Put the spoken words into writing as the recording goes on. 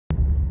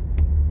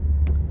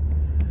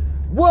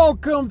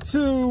Welcome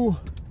to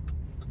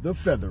the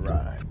Feather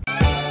Ride.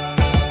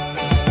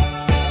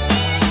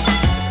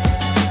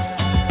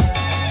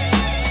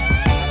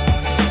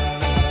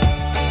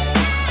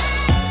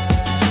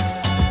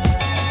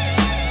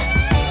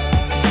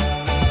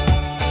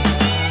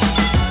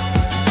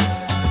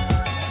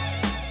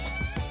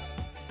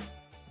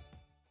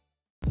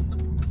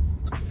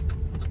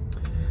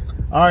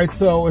 All right,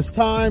 so it's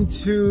time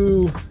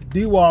to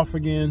DeWOF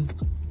again.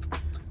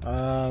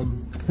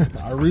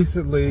 I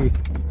recently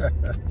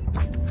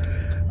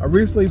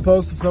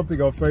posted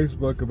something on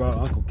Facebook about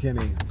Uncle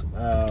Kenny.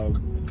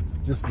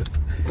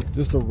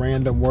 Just a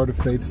random word of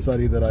faith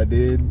study that I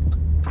did.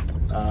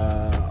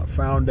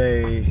 Found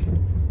an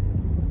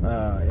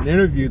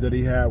interview that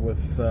he had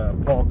with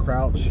Paul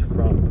Crouch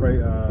from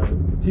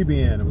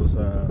TBN. It was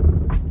a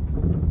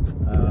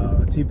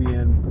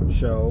TBN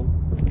show,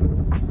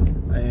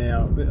 and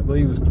I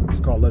believe it was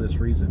called Let Us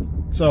Reason.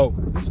 So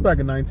this is back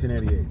in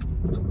 1988.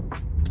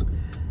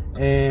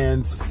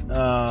 And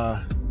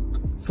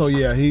so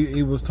yeah,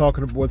 he was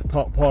talking with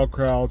Paul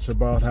Crouch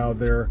about how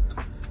they're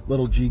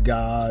little g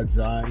gods,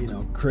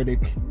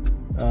 critic,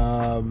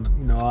 I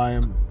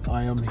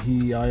am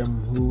he, I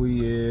am who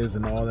he is,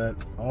 and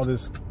all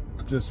this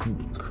just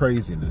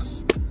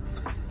craziness.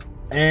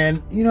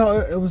 And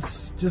it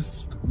was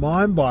just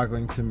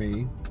mind-boggling to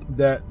me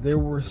that there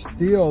are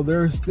still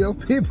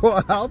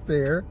people out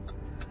there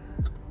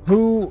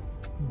who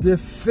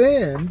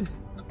defend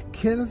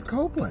Kenneth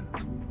Copeland.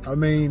 I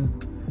mean,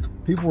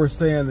 people were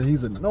saying that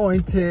he's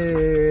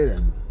anointed,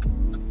 and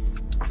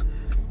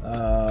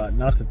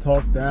not to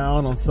talk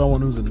down on someone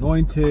who's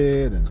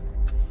anointed. And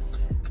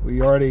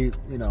we already,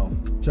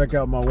 check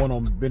out my one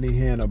on Benny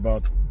Hinn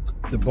about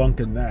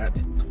debunking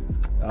that,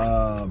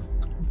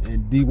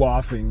 and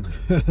DeWOFing,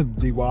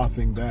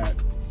 DeWOFing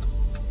that.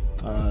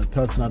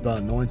 Touch not the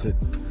anointed.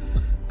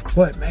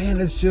 But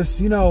man, it's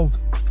just,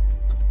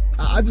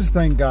 I just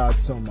thank God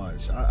so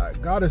much.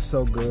 God is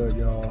so good,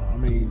 y'all. I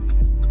mean,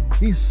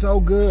 he's so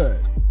good,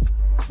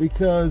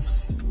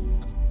 because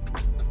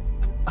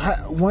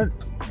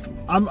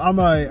I'm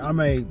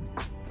a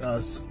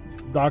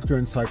doctor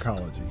in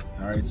psychology.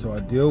 All right, so I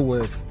deal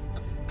with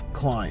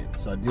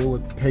clients. I deal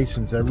with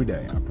patients every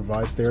day. I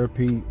provide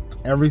therapy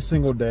every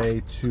single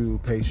day to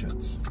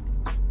patients,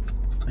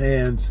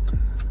 and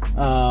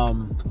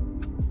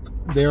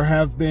there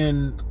have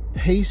been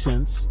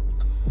patients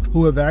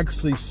who have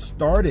actually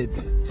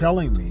started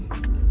telling me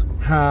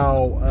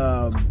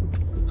how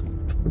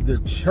the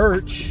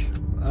church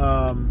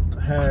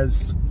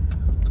has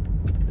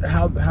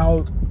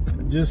how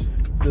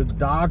just the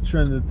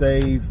doctrine that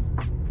they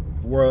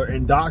were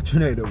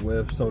indoctrinated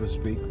with, so to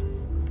speak,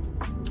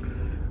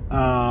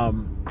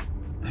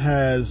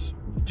 has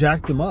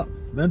jacked them up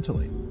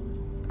mentally.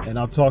 And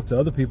I've talked to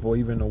other people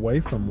even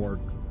away from work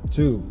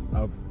too.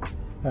 I've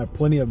had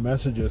plenty of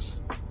messages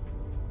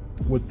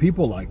with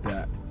people like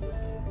that.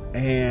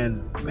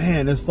 And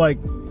man, it's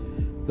like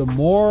the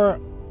more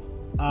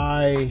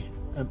I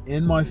am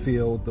in my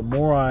field, the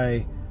more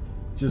I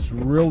just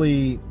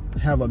really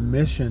have a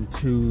mission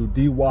to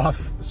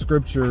DeWOF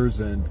scriptures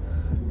and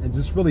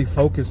just really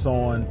focus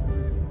on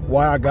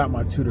why I got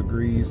my 2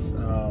 degrees,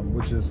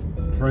 which is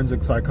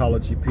forensic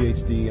psychology,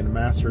 Ph.D. and a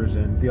master's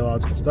in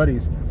theological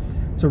studies,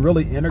 to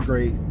really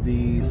integrate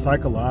the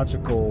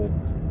psychological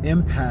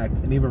impact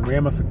and even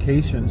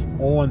ramifications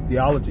on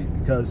theology,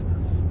 because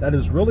that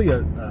is really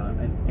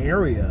an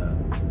area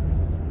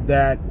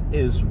that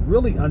is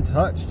really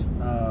untouched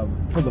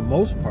for the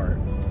most part.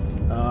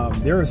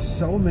 There are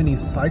so many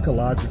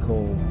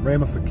psychological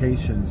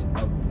ramifications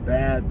of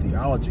bad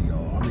theology,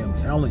 y'all. I mean, I'm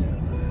telling you.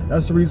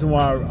 That's the reason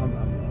why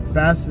I'm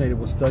fascinated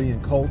with studying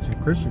cults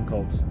and Christian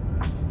cults,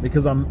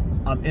 because I'm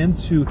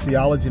into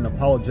theology and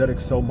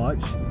apologetics so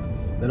much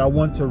that I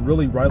want to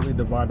really rightly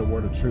divide the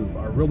word of truth.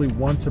 I really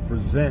want to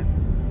present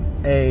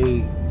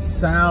a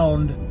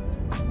sound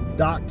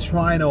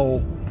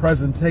doctrinal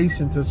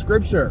presentation to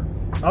Scripture.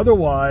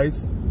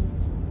 Otherwise,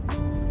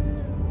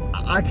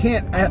 I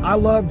can't. I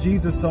love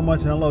Jesus so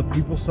much and I love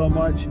people so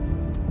much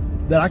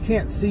that I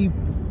can't see.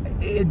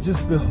 It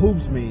just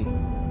behooves me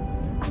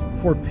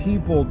for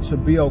people to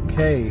be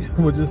okay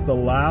with just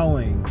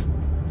allowing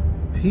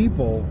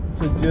people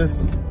to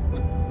just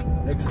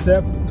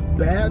accept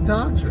bad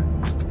doctrine.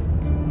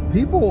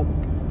 People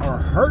are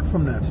hurt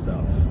from that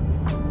stuff.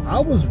 I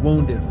was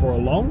wounded for a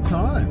long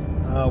time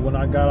when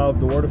I got out of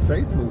the Word of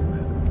Faith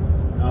movement.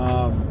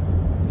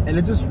 And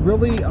it just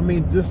really,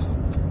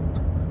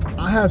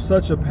 I have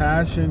such a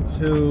passion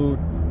to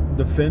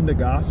defend the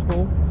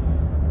gospel.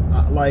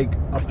 Like,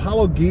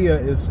 apologia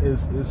is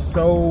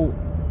so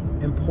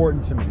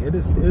important to me. It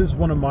is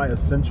one of my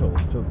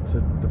essentials to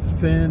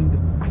defend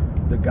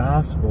the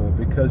gospel,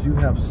 because you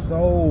have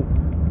so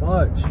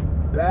much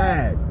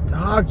bad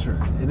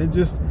doctrine, and it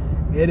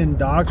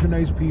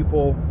indoctrinates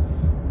people.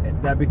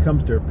 That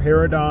becomes their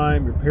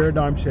paradigm. Your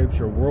paradigm shapes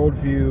your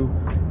worldview.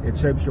 It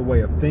shapes your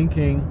way of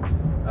thinking.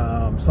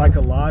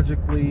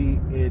 Psychologically,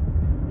 it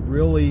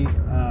really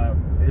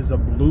is a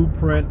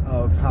blueprint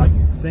of how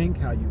you think,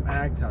 how you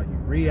act, how you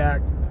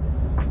react,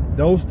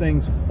 those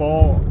things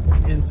fall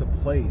into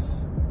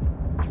place.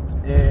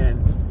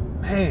 And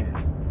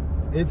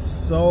man, it's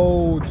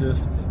so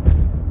just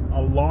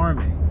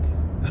alarming.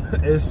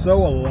 It's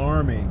so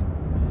alarming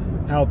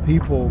how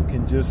people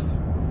can just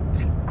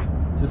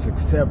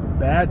accept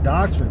bad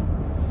doctrine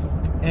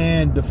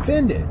and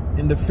defend it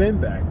and defend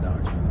bad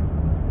doctrine.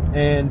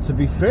 And to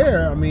be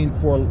fair, I mean,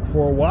 for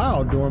a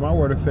while during my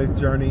Word of Faith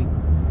journey,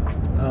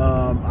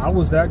 I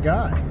was that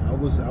guy. I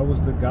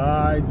was the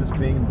guy just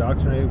being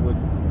indoctrinated with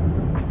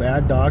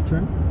bad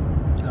doctrine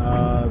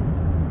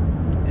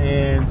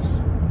and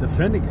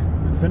defending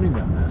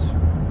that mess.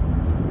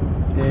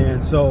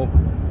 And so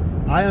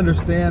I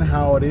understand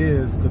how it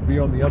is to be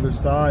on the other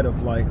side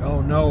of like,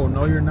 oh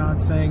no, you're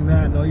not saying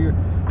that. No, you're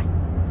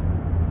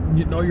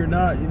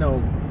not. You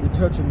know, you're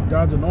touching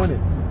God's anointed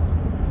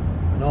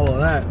and all of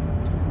that.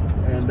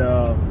 And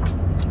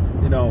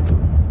you know,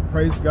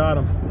 praise God,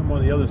 I'm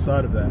on the other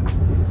side of that.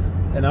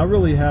 And I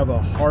really have a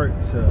heart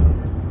to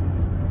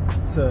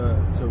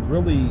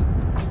really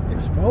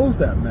expose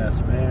that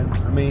mess, man.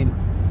 I mean,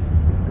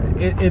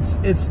 it's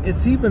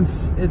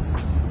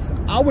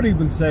I would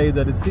even say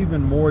that it's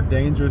even more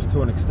dangerous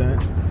to an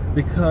extent,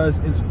 because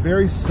it's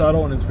very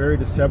subtle and it's very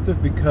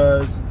deceptive,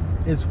 because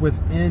it's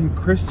within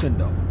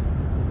Christendom.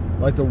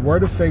 Like, the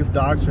Word of Faith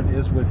doctrine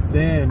is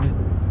within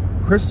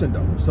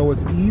Christendom, so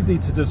it's easy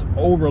to just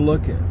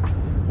overlook it.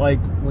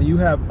 Like when you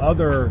have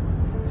other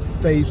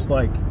faiths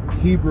like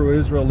Hebrew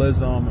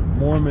Israelism,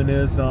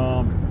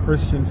 Mormonism,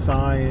 Christian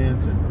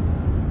Science, and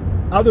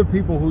other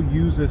people who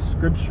uses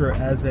Scripture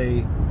as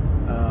a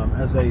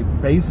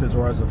basis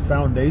or as a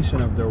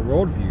foundation of their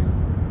worldview.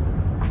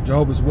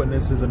 Jehovah's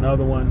Witness is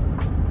another one.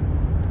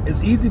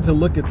 It's easy to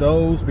look at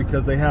those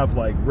because they have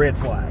like red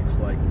flags,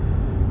 like,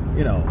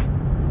 you know,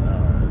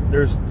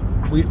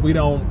 we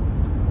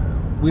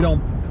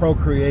don't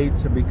procreate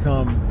to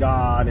become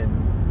God,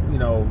 and, you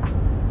know,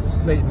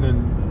 Satan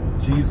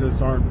and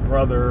Jesus aren't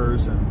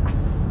brothers, and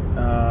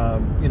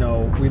you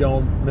know, we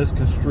don't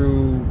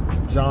misconstrue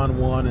John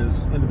 1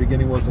 as in the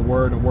beginning was the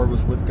Word, and the Word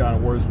was with God,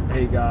 and the Word was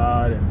a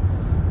God,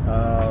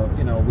 and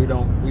you know, we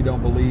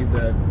don't believe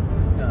that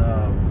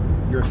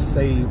you're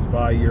saved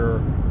by your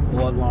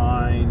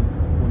bloodline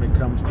when it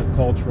comes to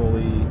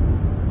culturally.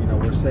 You know,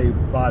 we're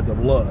saved by the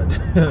blood,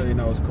 you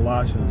know, as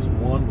Colossians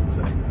 1 would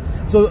say.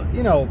 So,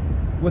 you know,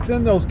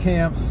 within those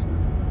camps,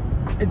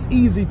 it's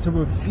easy to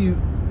refute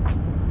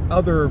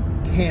other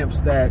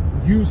camps that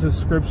uses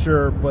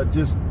Scripture, but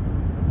just,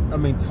 I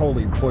mean,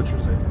 totally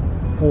butchers it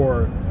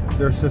for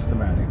their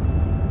systematic.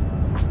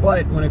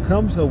 But when it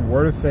comes to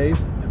Word of Faith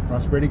and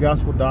prosperity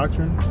gospel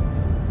doctrine,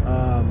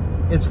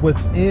 it's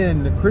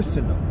within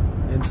Christendom.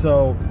 And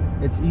so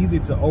it's easy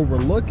to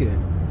overlook it.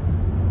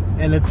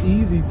 And it's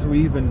easy to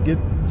even get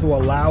to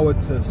allow it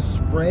to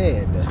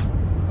spread.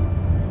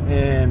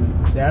 And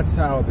that's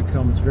how it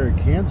becomes very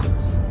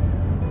cancerous.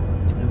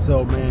 And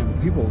so, man,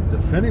 people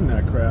defending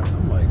that crap,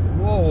 I'm like,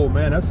 whoa,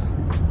 man, that's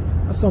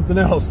something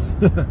else.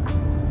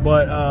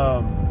 But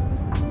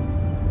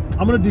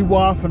I'm going to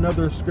DeWOF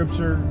another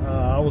scripture.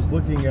 I was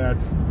looking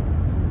at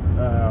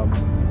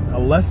a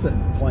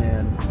lesson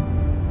plan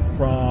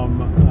from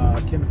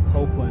Kenneth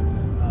Copeland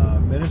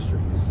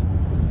Ministries,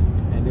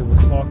 and it was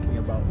talking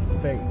about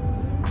faith.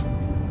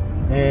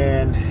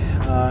 And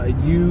it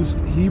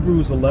used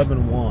Hebrews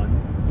 11:1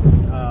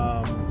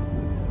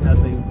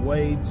 as a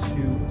way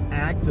to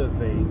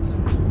activate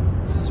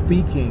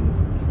speaking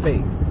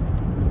faith.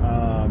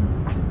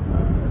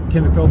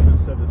 Kenneth Copeland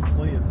said this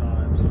plenty of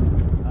times.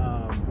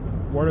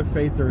 Word of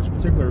Faithers,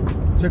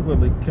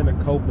 particularly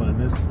Kenneth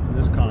Copeland in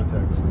this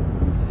context,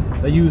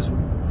 they use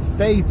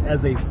faith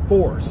as a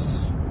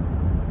force,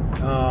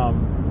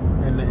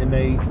 and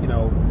they, you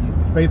know,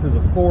 faith is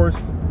a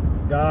force.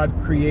 God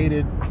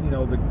created, you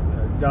know,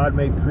 God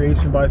made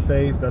creation by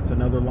faith. That's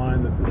another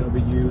line that they'll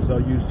be used.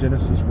 They'll use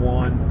Genesis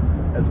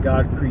 1 as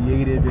God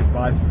created it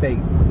by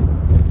faith.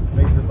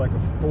 Faith is like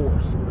a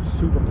force or a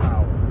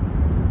superpower,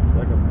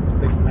 like a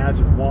big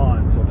magic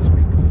wand, so to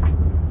speak.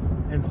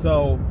 And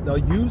so they'll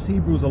use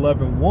Hebrews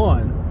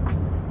 11:1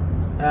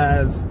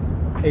 as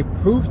a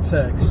proof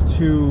text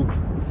to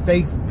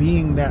faith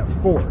being that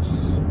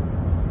force.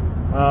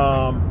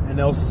 And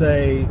they'll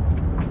say,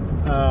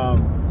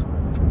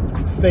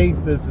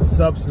 faith is the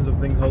substance of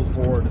things hoped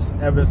for, the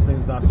evidence of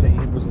things not seen,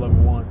 Hebrews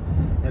 11:1.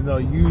 And they'll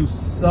use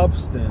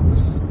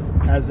substance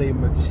as a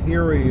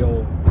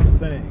material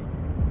thing.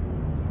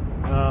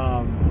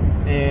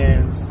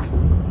 And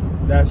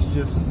that's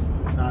just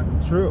not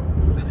true.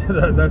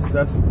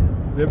 that's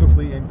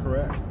biblically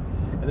incorrect.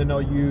 And then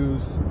they'll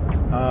use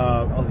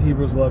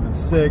Hebrews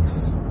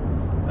 11:6.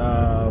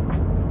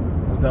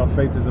 Without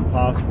faith is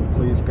impossible to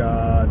please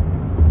God,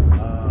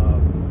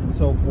 and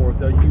so forth.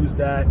 They'll use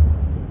that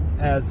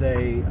as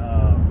a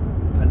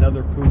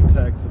another proof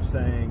text of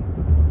saying,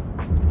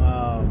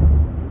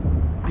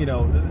 you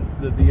know,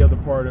 the other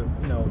part of,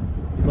 you know,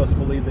 you must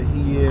believe that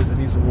He is, and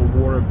He's a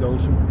rewarder of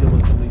those who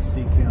diligently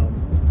seek Him.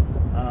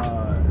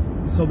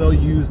 So they'll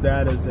use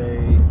that as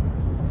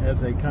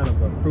a kind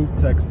of a proof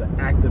text to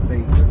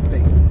activate your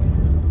faith.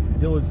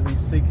 diligently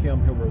seek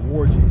him, he'll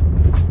reward you.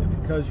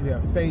 And because you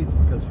have faith,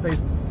 because faith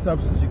is a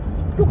substance, you can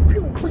just pew,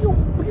 pew, pew,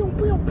 pew,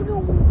 pew, pew.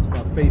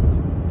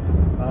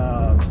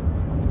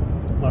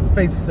 It's my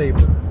faith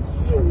saber.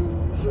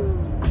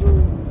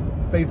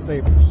 Faith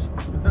sabers.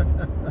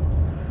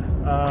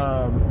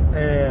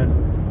 And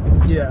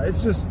yeah,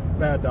 it's just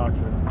bad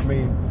doctrine. I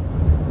mean,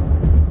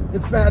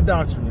 it's bad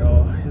doctrine,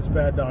 y'all. It's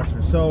bad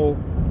doctrine. So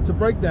to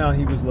break down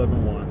Hebrews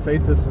 11:1,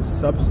 faith is the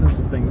substance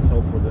of things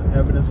hoped for, the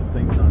evidence of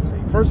things not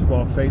seen. First of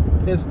all, faith,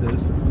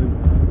 pistis, is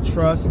to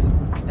trust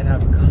and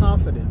have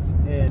confidence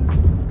in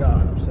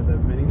God. I've said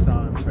that many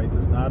times. Faith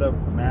is not a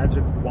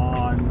magic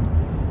wand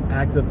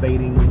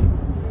activating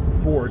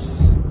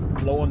force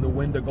blowing the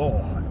wind of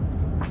God.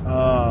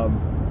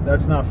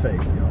 That's not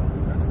faith, y'all.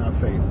 That's not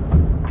faith.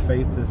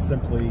 Faith is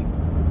simply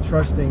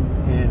trusting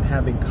and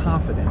having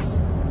confidence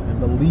and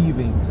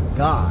believing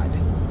God.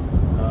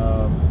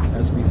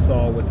 As we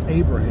saw with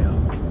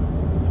Abraham,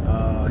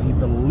 he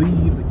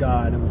believed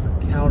God and it was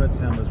accounted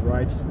to him as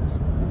righteousness.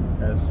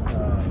 As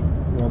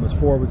Romans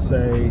 4 would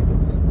say,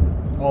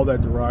 all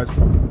that derives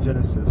from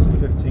Genesis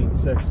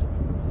 15:6.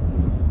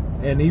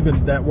 And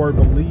even that word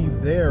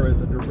believe there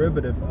is a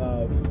derivative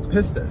of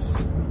pistis.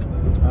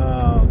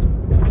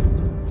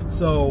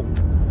 So,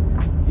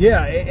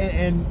 yeah,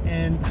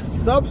 and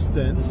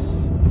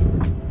substance,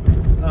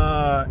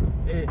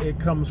 it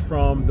comes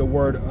from the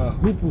word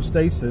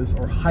hypostasis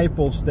or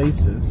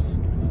hypostasis,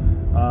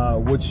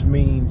 which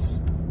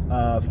means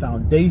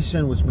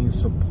foundation, which means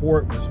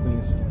support, which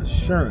means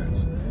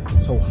assurance.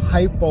 So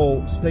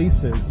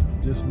hypostasis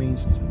just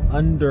means to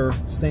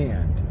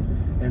understand.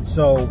 And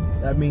so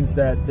that means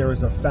that there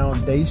is a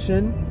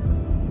foundation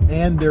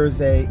and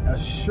there's a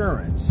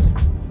assurance.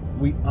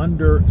 We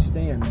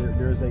understand.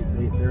 There's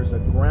a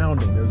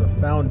grounding. There's a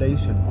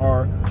foundation.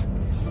 Our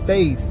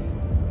faith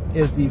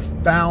is the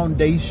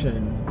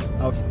foundation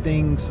of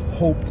things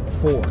hoped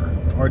for.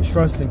 Our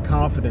trust and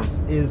confidence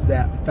is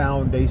that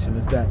foundation,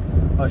 is that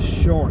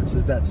assurance,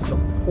 is that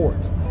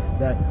support,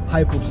 that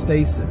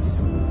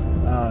hypostasis.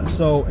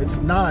 So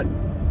it's not,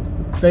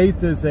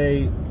 faith is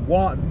a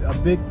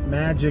big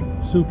magic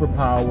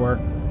superpower.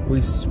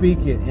 We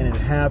speak it and it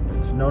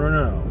happens. No.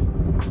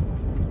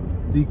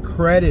 The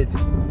credit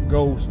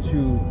goes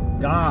to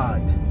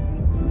God.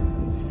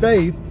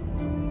 Faith,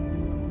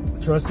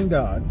 trust in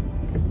God,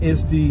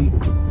 is the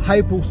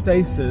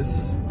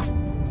hypostasis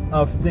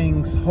of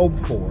things hoped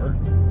for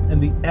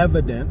and the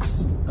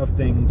evidence of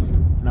things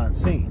not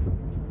seen.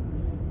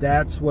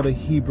 That's what a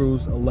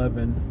Hebrews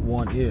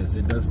 11:1 is.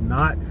 It is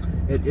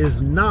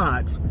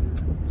not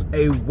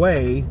a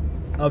way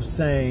of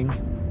saying,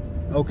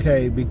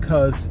 okay,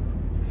 because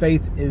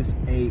faith is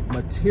a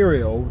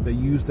material, they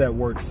use that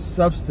word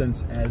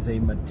substance as a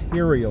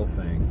material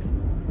thing,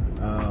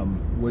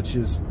 which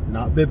is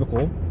not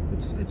biblical.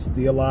 It's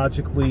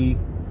theologically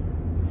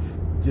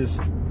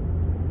just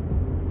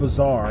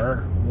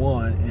bizarre,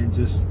 one, and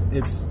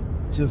it's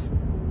just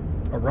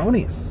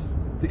erroneous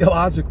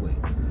theologically.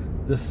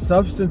 The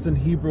substance in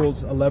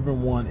Hebrews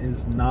 11:1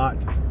 is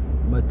not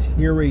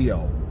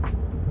material.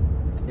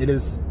 It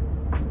is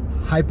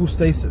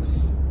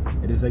hypostasis.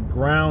 It is a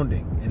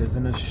grounding. It is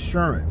an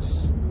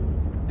assurance.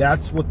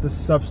 That's what the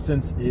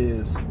substance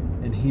is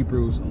in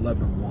Hebrews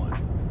 11:1.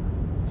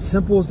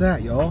 Simple as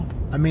that, y'all.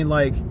 I mean,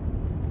 like,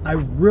 I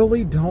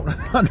really don't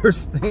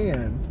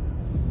understand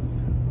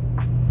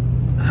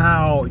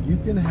how you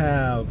can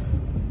have,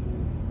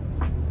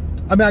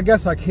 I mean, I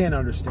guess I can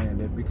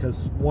understand it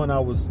because one, I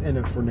was in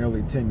it for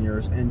nearly 10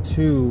 years, and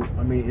two,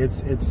 I mean,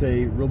 it's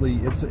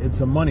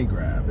a money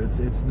grab.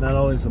 It's not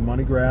only a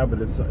money grab,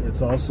 but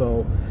it's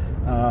also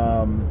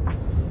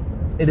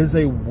it is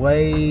a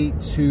way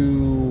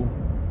to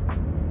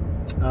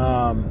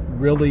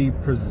really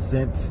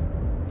present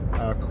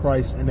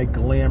Christ in a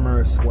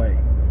glamorous way.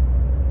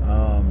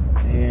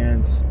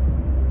 And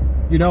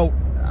you know,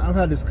 I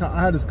had this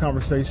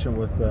conversation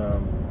with a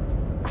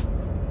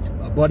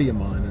buddy of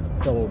mine,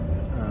 a fellow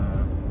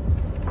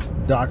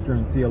doctor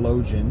and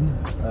theologian.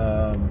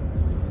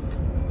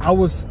 I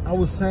was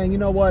saying, you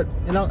know what,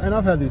 and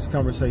I've had these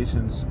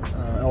conversations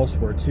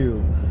elsewhere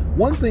too.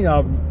 One thing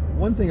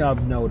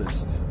I've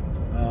noticed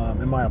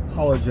in my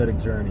apologetic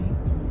journey,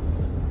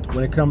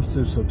 when it comes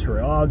to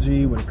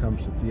soteriology, when it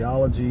comes to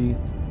theology,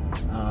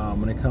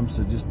 when it comes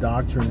to just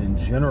doctrine in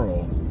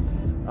general,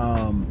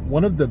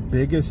 one of the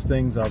biggest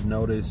things I've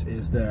noticed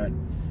is that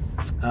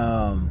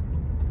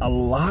a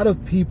lot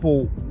of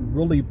people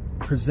really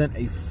present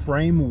a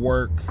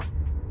framework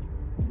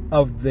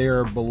of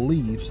their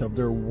beliefs, of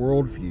their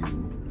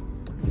worldview,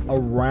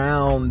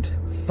 around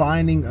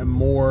finding a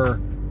more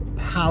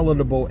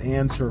palatable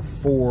answer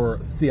for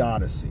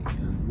theodicy.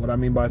 And what I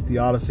mean by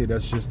theodicy,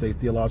 that's just a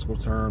theological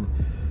term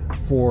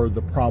for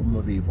the problem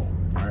of evil.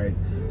 All right.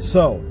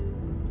 So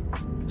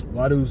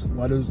why does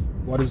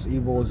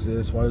evil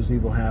exist? Why does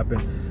evil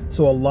happen?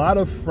 So a lot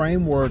of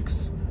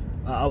frameworks,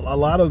 a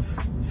lot of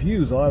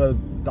views, a lot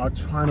of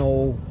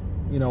doctrinal,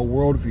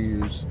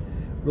 worldviews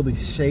really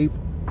shape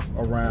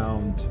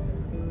around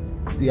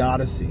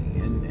theodicy.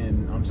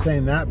 And I'm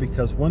saying that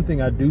because one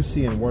thing I do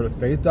see in Word of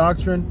Faith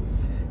doctrine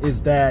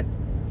is that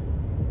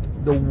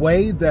the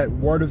way that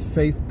Word of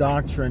Faith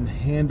doctrine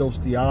handles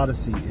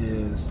theodicy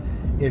is,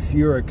 if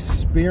you're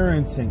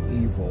experiencing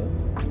evil,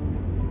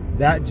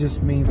 that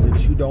just means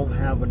that you don't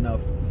have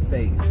enough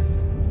faith.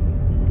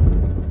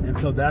 And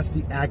so that's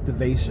the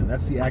activation.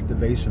 That's the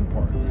activation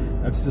part.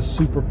 That's the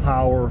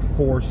superpower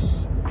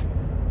force,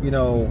 you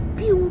know,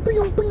 pew,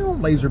 pew, pew,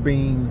 laser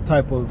beam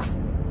type of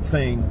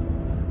thing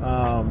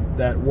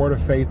that Word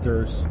of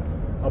Faithers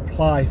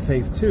apply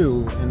faith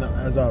to. And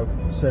as I've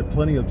said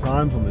plenty of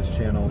times on this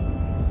channel,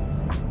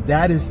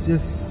 that is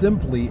just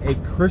simply a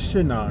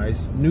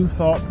Christianized New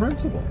Thought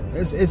principle.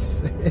 It's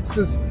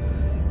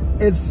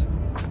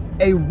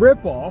a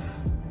ripoff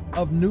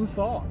of New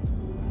Thought,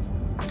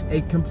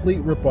 a complete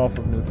ripoff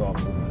of New Thought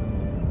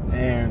movement.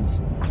 And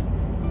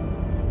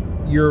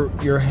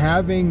you're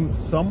having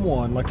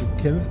someone like a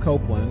Kenneth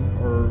Copeland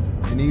or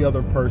any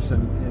other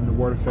person in the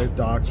Word of Faith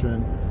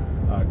doctrine.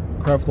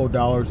 Creflo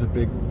Dollar's a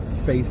big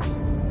faith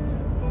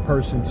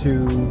person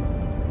too.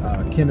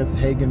 Kenneth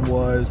Hagin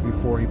was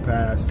before he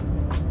passed.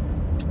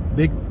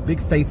 Big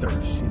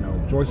faithers, you know.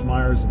 Joyce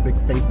Meyer's a big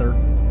faither.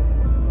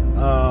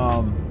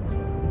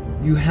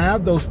 You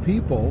have those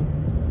people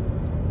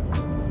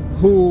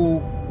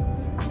who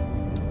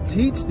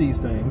teach these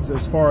things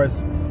as far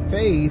as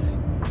faith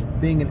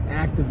being an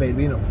activated,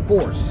 being a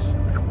force,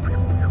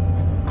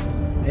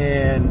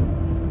 and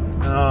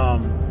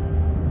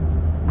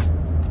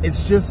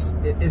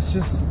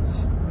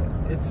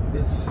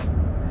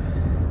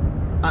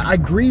I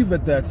grieve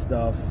at that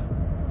stuff,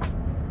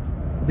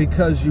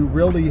 because you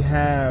really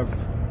have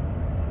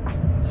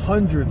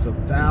hundreds of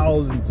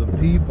thousands of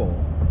people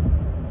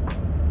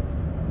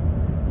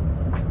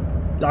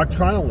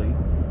doctrinally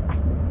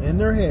in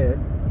their head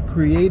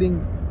created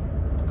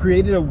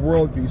a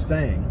worldview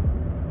saying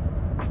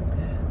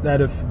that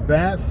if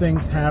bad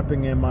things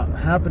happen in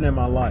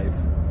my life,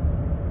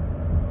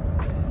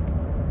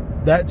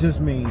 that just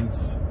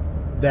means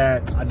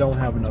that I don't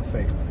have enough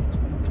faith.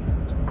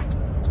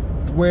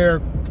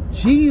 Where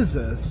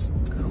Jesus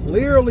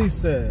clearly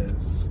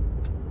says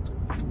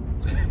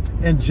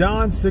in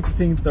John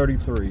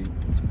 16:33,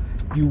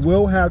 you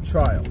will have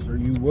trials or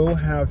you will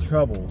have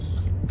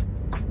troubles.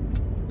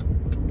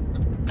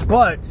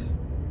 But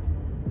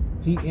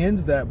he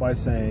ends that by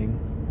saying,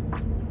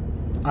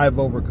 I've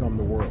overcome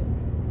the world.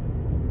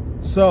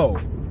 So,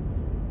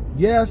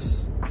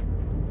 yes,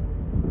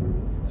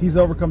 he's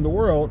overcome the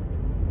world,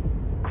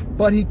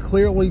 but he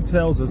clearly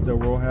tells us that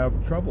we'll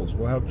have troubles,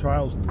 we'll have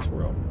trials in this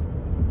world.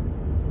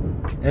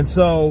 And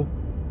so,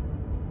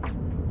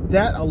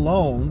 that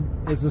alone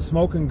is a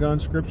smoking gun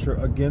scripture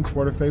against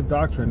Word of Faith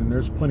doctrine, and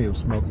there's plenty of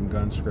smoking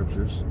gun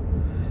scriptures.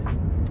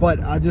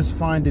 But I just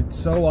find it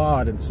so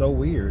odd and so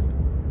weird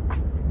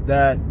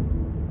that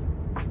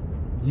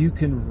you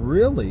can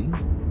really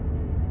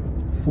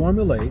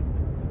formulate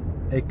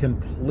a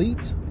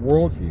complete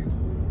worldview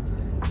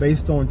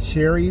based on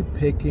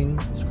cherry-picking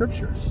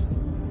scriptures.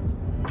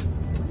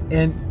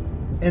 And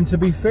to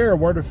be fair,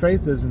 Word of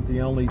Faith isn't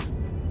the only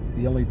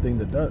thing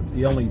that does,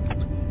 the only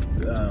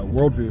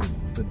worldview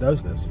that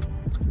does this.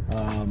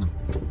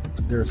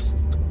 There's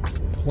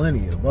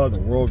plenty of other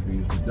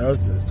worldviews that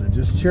does this, that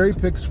just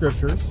cherry-pick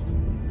scriptures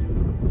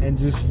and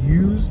just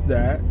use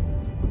that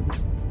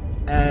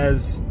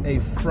as a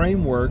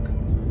framework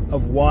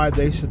of why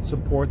they should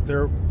support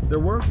their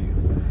worldview.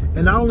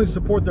 And not only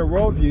support their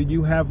worldview,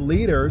 you have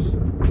leaders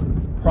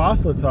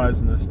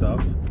proselytizing this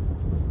stuff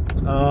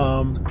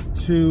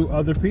to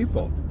other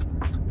people.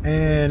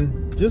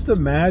 And just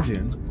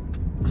imagine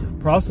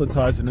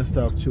proselytizing this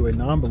stuff to a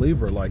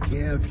non-believer, like,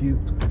 yeah, if you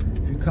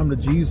come to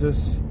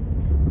Jesus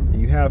and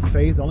you have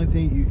faith, the only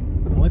thing you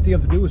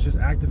have to do is just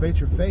activate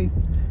your faith,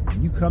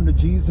 and you come to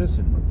Jesus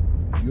and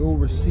you'll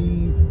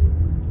receive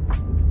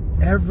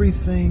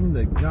everything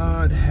that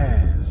God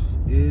has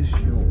is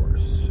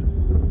yours.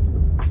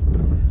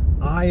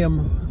 I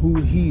am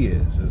who he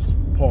is, as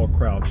Paul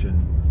Crouch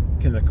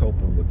and Kenneth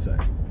Copeland would say.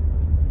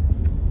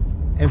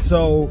 And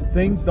so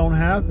things don't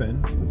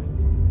happen,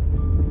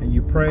 and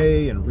you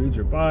pray and read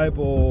your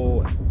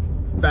Bible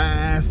and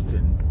fast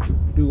and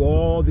do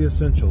all the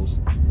essentials,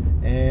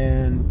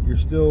 and you're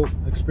still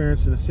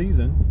experiencing a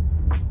season.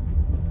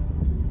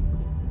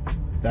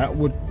 That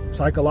would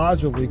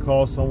psychologically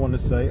cause someone to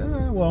say,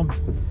 well,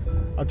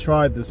 I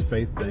tried this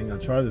faith thing, I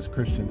tried this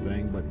Christian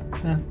thing, but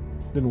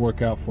didn't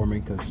work out for me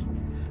because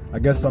I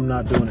guess I'm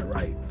not doing it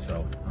right,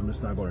 so I'm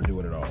just not going to do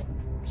it at all.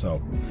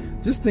 So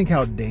just think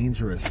how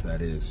dangerous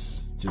that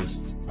is,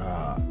 just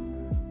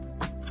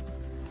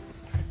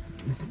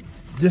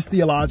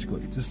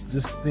theologically,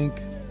 just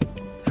think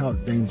how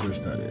dangerous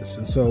that is.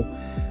 And so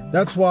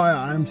that's why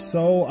I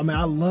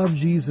love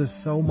Jesus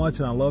so much,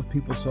 and I love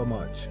people so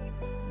much.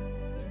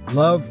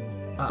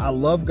 I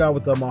love God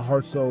with all my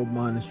heart, soul,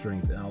 mind, and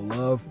strength, and I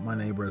love my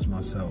neighbor as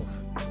myself.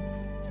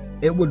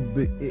 It would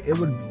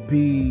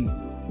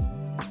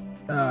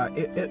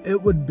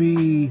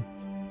be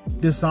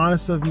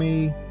dishonest of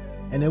me,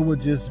 and it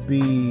would just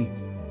be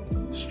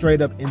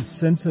straight up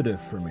insensitive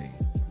for me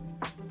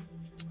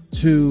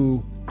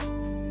to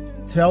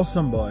tell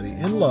somebody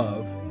in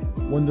love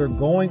when they're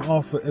going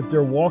off, if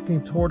they're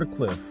walking toward a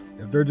cliff,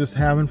 if they're just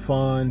having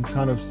fun,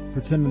 kind of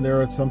pretending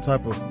they're at some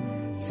type of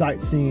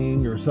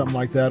sightseeing or something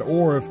like that,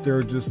 or if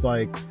they're just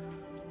like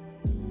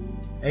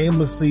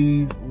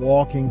aimlessly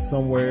walking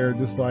somewhere,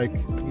 just like,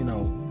 you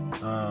know,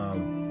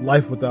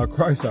 life without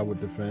Christ, I would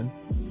defend.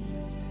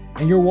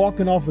 And you're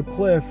walking off a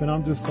cliff, and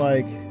I'm just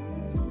like,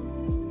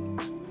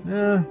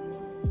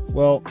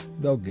 well,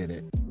 they'll get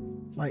it.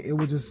 Like, it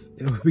would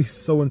be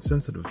so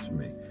insensitive to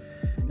me.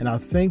 And I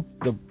think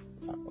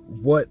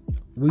what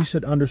we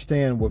should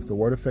understand with the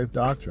Word of Faith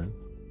doctrine,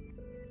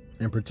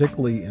 and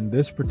particularly in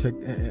this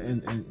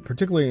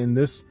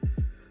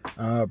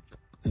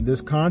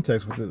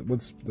context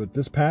with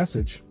this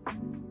passage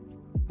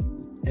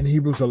in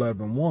Hebrews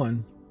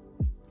 11:1,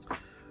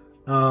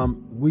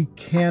 we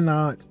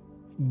cannot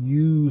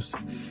use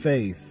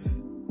faith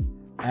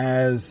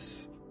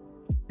as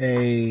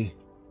a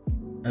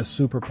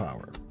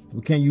superpower.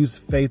 We can't use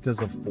faith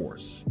as a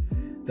force.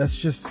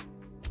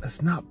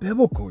 That's not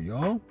biblical,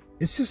 y'all.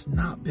 It's just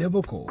not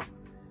biblical.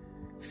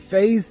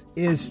 Faith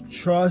is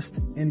trust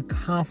and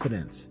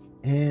confidence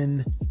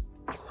in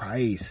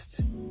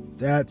Christ.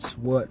 That's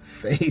what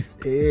faith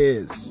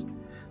is.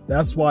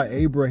 That's why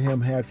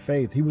Abraham had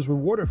faith. He was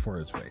rewarded for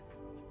his faith.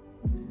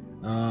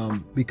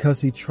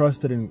 Because he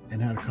trusted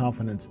and had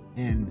confidence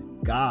in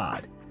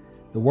God.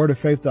 The Word of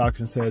Faith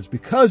doctrine says,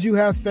 because you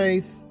have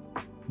faith,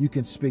 you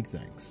can speak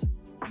things.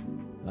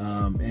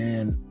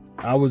 And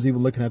I was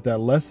even looking at that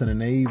lesson,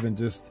 and they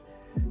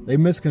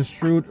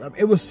misconstrued.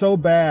 It was so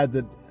bad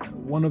that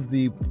one of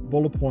the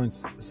bullet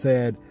points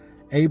said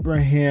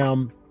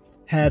Abraham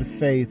had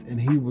faith and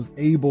he was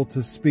able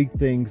to speak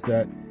things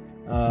that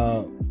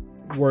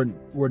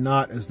were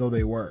not as though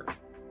they were.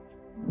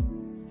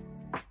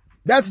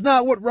 That's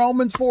not what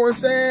Romans 4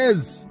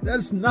 says.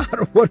 That's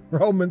not what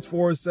Romans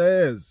 4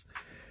 says.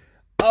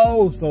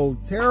 Oh, so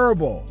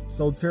terrible.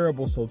 So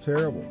terrible, so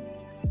terrible.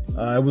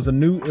 It was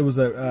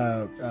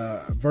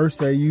a verse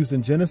they used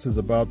in Genesis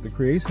about the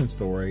creation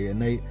story,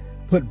 and they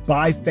put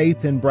by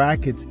faith in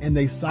brackets, and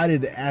they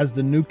cited it as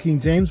the New King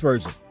James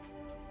Version.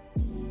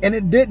 And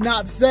it did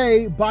not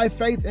say by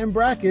faith in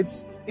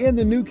brackets in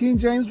the New King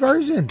James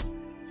Version.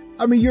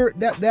 I mean,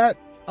 that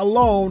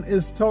alone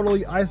is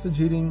totally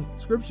eisegeting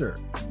scripture.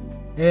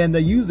 And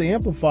they use the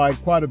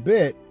Amplified quite a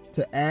bit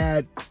to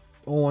add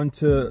on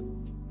to,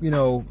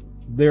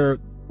 their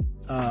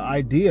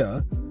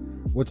idea,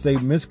 which they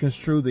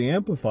misconstrue the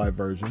Amplified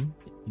version,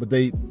 but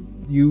they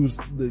use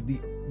the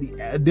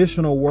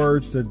additional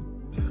words to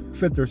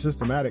fit their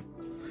systematic.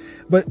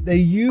 But they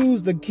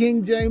use the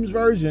King James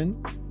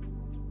Version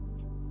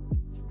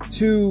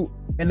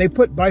and they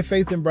put by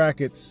faith in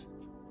brackets,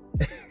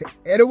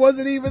 and it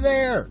wasn't even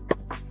there.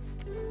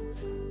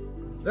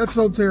 That's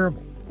so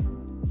terrible.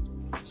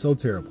 So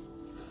terrible.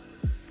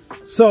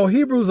 So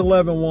Hebrews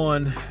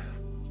 11:1,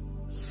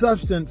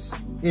 substance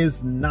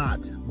is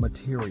not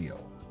material.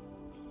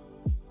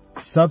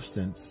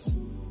 Substance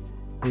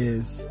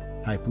is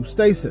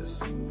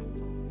hypostasis.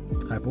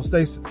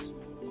 Hypostasis.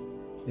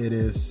 It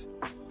is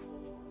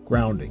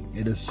grounding.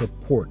 It is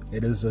support.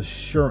 It is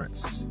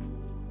assurance.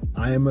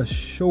 I am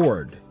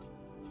assured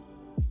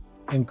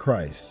in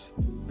Christ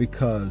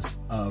because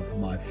of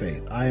my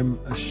faith. I am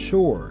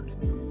assured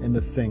in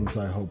the things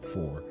I hope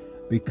for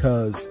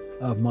because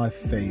of my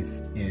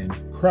faith in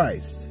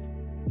Christ.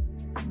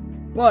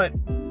 But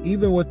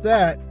even with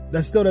that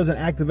still doesn't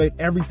activate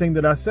everything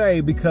that I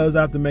say, because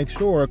I have to make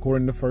sure,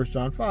 according to 1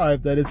 John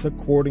 5, that it's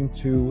according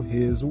to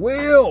his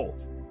will.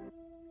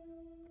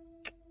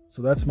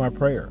 So that's my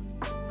prayer.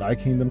 Thy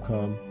kingdom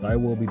come, thy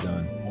will be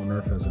done on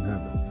earth as in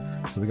heaven.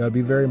 So we got to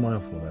be very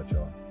mindful of that,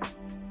 y'all.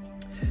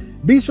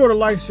 Be sure to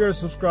like, share,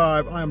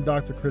 subscribe. I am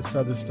Dr. Chris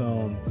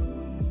Featherstone.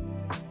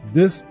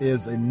 This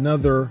is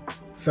another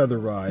feather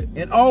ride.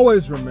 And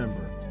always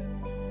remember,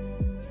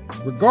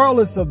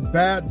 regardless of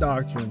bad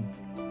doctrine,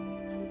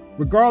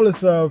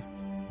 regardless of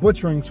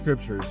butchering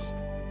scriptures,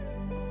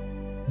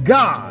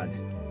 God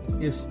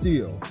is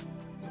still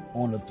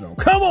on the throne.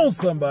 Come on,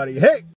 somebody. Hey!